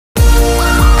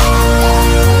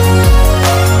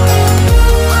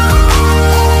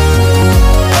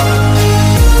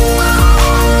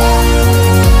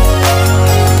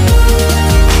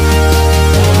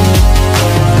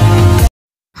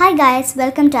Hi guys,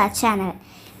 welcome to our channel.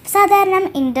 സാധാരണ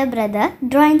എൻ്റെ brother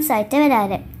drawings ആയിട്ട്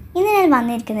വരാറ്. ഇന്ന് ഞാൻ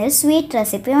വന്നിരിക്കുന്നത് ഒരു സ്വീറ്റ്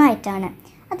റെസിപ്പിയുമായിട്ടാണ്.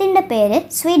 അതിൻ്റെ പേര്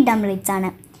സ്വീറ്റ് ഡംപ്ലിങ്സ് ആണ്.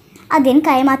 അതിന്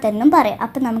കൈമാത്ത് എന്നും പറയും.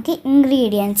 അപ്പോൾ നമുക്ക്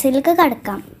ഇൻഗ്രീഡിയൻസിലേക്ക്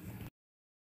കടക്കാം.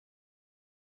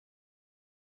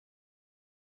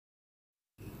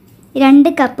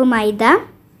 2 കപ്പ് മൈദ,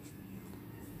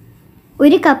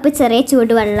 1 കപ്പ് ചെറിയ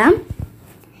ചൂടുവെള്ളം,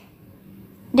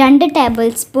 2 table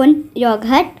spoon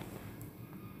yoghurt,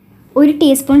 1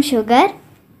 teaspoon sugar,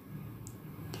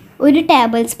 1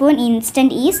 table spoon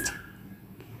instant east,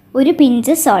 1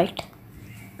 pinch salt.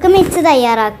 നമുക്ക് മിക്സ്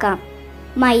തയ്യാറാക്കാം.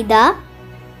 മൈദ,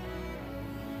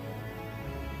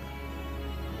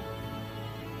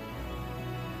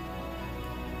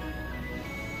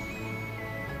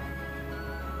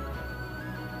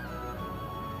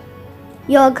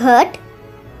 യോഗർട്ട്,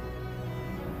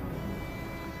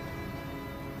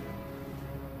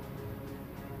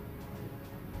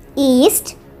 yeast,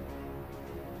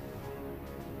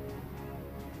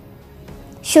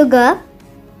 sugar,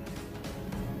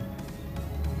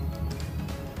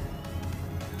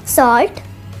 salt,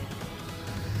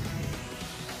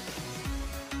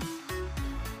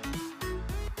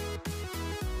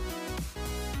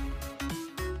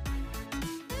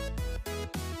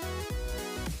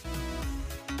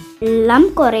 വെള്ളം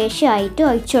കുറേശ്ശെയായിട്ട്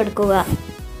ഒഴിച്ചു കൊടുക്കുക.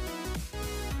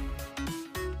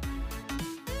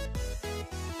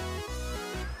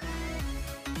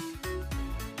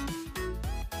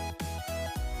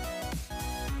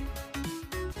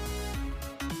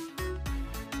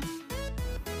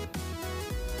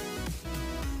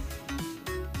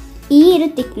 ഈ ഒരു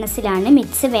തിക്നെസ്സിലാണ്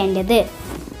മിക്സ് വേണ്ടത്.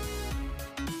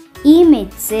 ഈ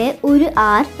മിക്സ് 1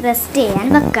 hour റെസ്റ്റ് ചെയ്യാൻ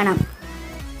വെക്കണം.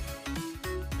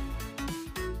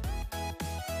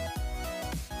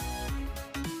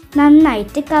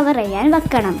 നന്നായിട്ട് കവർ ചെയ്യാൻ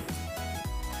വെക്കണം.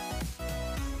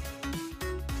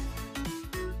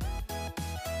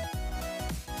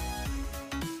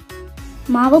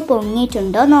 മാവ്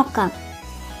പൊങ്ങിയിട്ടുണ്ടോ നോക്കാം.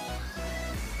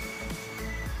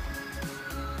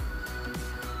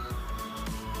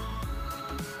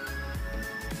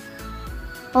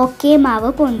 ഓക്കെ, മാവ്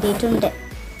പൊന്തിയിട്ടുണ്ട്.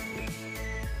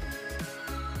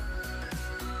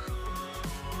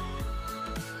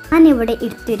 ഞാനിവിടെ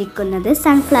എടുത്തിരിക്കുന്നത്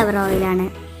സൺഫ്ലവർ ഓയിലാണ്.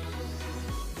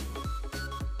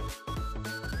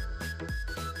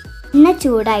 എണ്ണ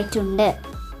ചൂടായിട്ടുണ്ട്.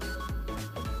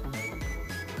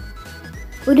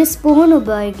 1 സ്പൂൺ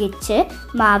ഉപയോഗിച്ച്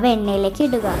മാവ് എണ്ണയിലേക്ക്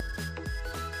ഇടുക.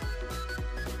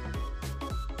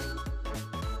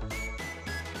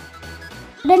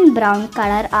 ഗോൾഡൻ ബ്രൗൺ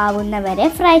കളർ ആവുന്നവരെ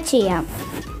ഫ്രൈ ചെയ്യാം.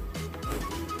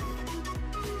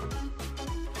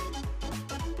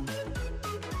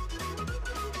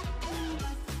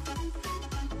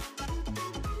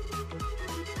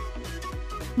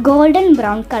 ഗോൾഡൻ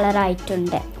ബ്രൗൺ കളർ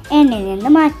ആയിട്ടുണ്ട്. എണ്ണയിൽ നിന്ന്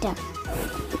മാറ്റാം.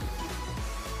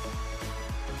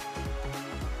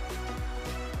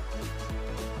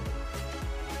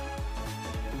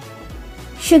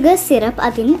 ഷുഗർ സിറപ്പ്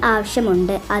അതിന്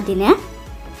ആവശ്യമുണ്ട്. അതിന്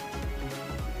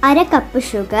 1/2 കപ്പ്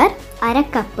ഷുഗർ, 1/2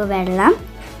 കപ്പ് വെള്ളം,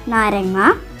 നാരങ്ങ,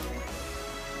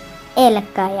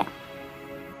 ഏലക്കായ.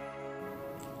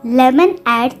 ലെമൺ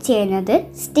ആഡ് ചെയ്യുന്നത്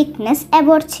സ്റ്റിക്നെസ്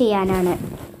അവോയ്ഡ് ചെയ്യാനാണ്.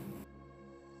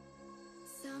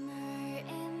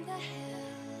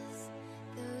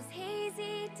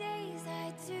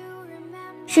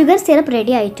 ഷുഗർ സിറപ്പ്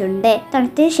റെഡി ആയിട്ടുണ്ട്.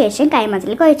 തണുത്തതിന് ശേഷം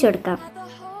കൈമാത്തിലേക്ക് ഒഴിച്ചു കൊടുക്കാം.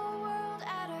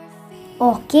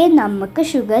 ഓക്കെ, നമുക്ക്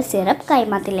ഷുഗർ സിറപ്പ്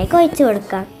കൈമാത്തിലേക്ക് ഒഴിച്ചു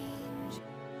കൊടുക്കാം.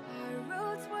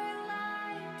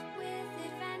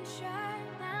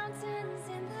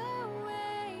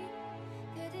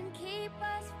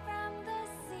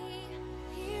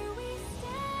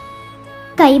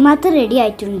 കൈമാത്ത് റെഡി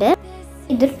ആയിട്ടുണ്ട്.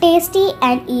 ഇതൊരു ടേസ്റ്റി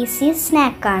ആൻഡ് ഈസി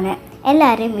സ്നാക്കാണ്.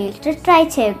 എല്ലാവരും വീട്ടിൽ ട്രൈ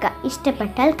ചെയ്യുക.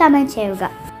 ഇഷ്ടപ്പെട്ടാൽ കമൻറ്റ് ചെയ്യുക.